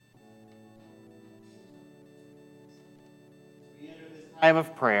Time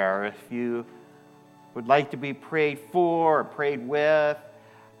of prayer. If you would like to be prayed for or prayed with,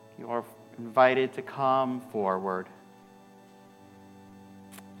 you are invited to come forward.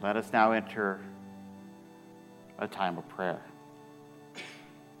 Let us now enter a time of prayer.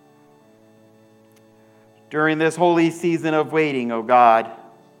 During this holy season of waiting, O God,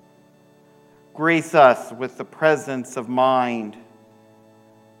 grace us with the presence of mind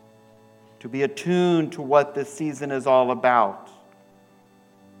to be attuned to what this season is all about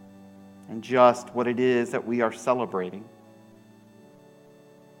and just what it is that we are celebrating.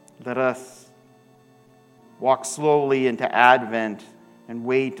 Let us walk slowly into Advent and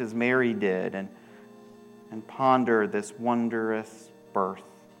wait as Mary did and ponder this wondrous birth.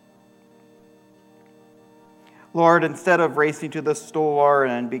 Lord, instead of racing to the store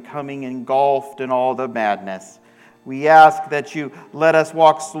and becoming engulfed in all the madness, we ask that you let us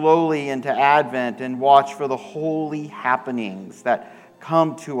walk slowly into Advent and watch for the holy happenings that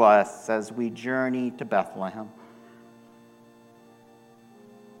come to us as we journey to Bethlehem.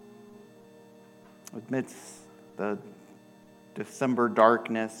 Amidst the December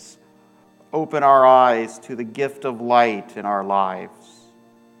darkness, open our eyes to the gift of light in our lives,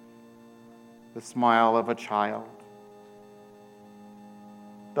 the smile of a child,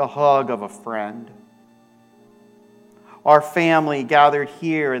 the hug of a friend, our family gathered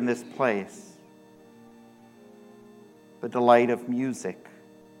here in this place, the delight of music,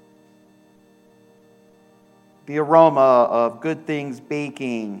 the aroma of good things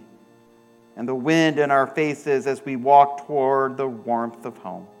baking, and the wind in our faces as we walk toward the warmth of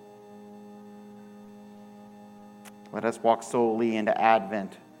home. Let us walk slowly into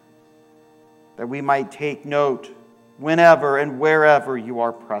Advent, that we might take note whenever and wherever you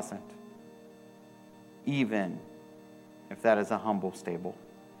are present, even if that is a humble stable.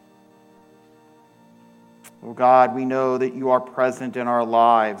 Oh God, we know that you are present in our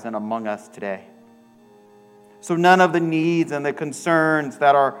lives and among us today. So none of the needs and the concerns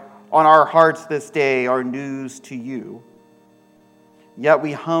that are on our hearts this day are news to you. Yet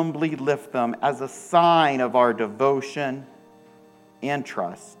we humbly lift them as a sign of our devotion and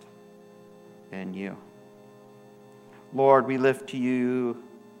trust in you. Lord, we lift to you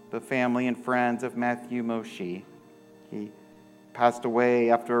the family and friends of Matthew Moshe. He passed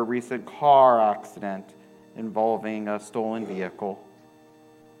away after a recent car accident involving a stolen vehicle.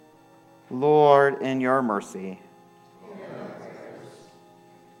 Lord, in your mercy,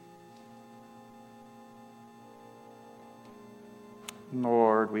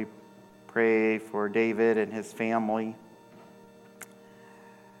 Lord, we pray for David and his family.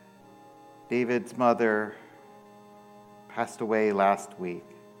 David's mother passed away last week.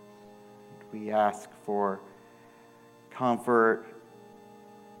 We ask for comfort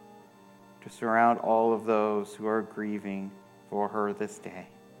to surround all of those who are grieving for her this day.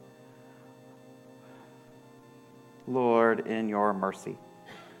 Lord, in your mercy.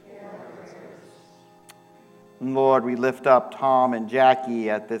 And Lord, we lift up Tom and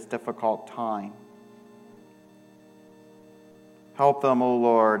Jackie at this difficult time. Help them, O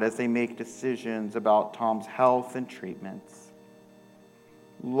Lord, as they make decisions about Tom's health and treatments.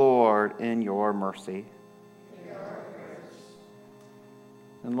 Lord, in your mercy.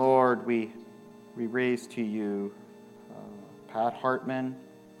 And Lord, we raise to you Pat Hartman,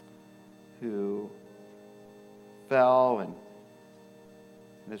 who fell and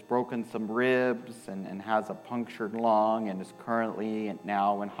has broken some ribs and has a punctured lung and is currently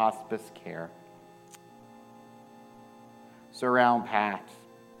now in hospice care. Surround Pat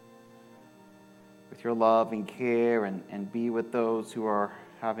with your love and care and be with those who are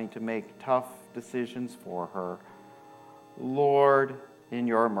having to make tough decisions for her. Lord, in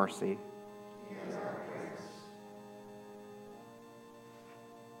your mercy.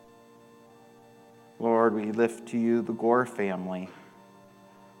 Lord, we lift to you the Gore family.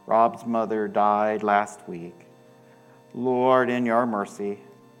 Rob's mother died last week. Lord, in your mercy.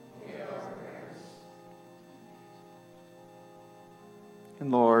 And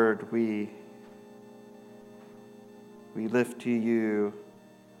Lord, we lift to you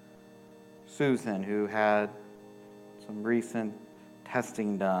Susan, who had some recent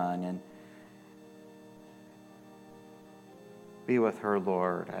testing done, and be with her,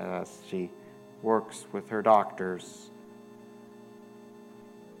 Lord, as she works with her doctors.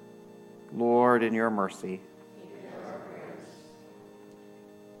 Lord, in your mercy.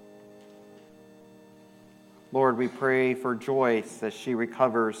 Lord, we pray for Joyce as she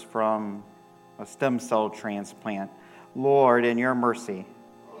recovers from a stem cell transplant. Lord, in your mercy.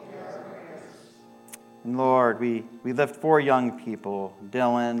 And Lord, we lift 4 young people,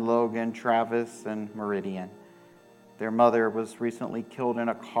 Dylan, Logan, Travis, and Meridian, Their mother was recently killed in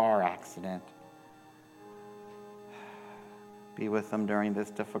a car accident. Be with them during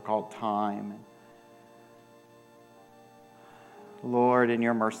this difficult time. Lord, in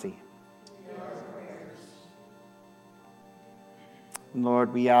your mercy.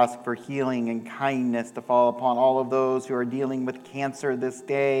 Lord, we ask for healing and kindness to fall upon all of those who are dealing with cancer this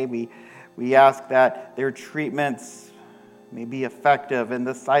day. We ask that their treatments may be effective and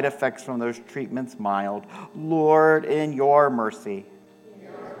the side effects from those treatments mild. Lord, in your mercy.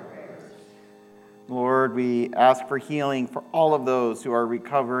 Lord, we ask for healing for all of those who are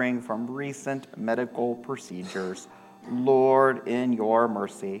recovering from recent medical procedures. Lord, in your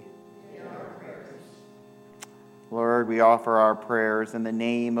mercy. Lord, we offer our prayers in the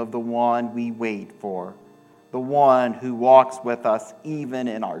name of the one we wait for, the one who walks with us even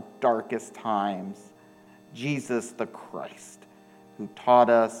in our darkest times, Jesus the Christ, who taught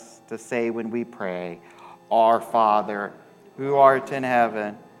us to say when we pray, Our Father, who art in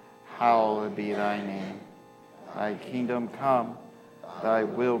heaven, hallowed be thy name. Thy kingdom come, thy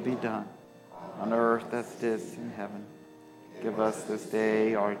will be done, on earth as it is in heaven. Give us this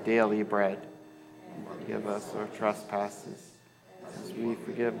day our daily bread. Forgive us our trespasses, as we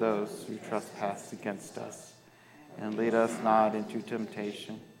forgive those who trespass against us. And lead us not into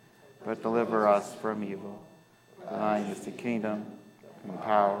temptation, but deliver us from evil. Thine is the kingdom, and the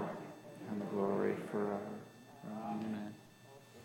power, and the glory forever. Amen.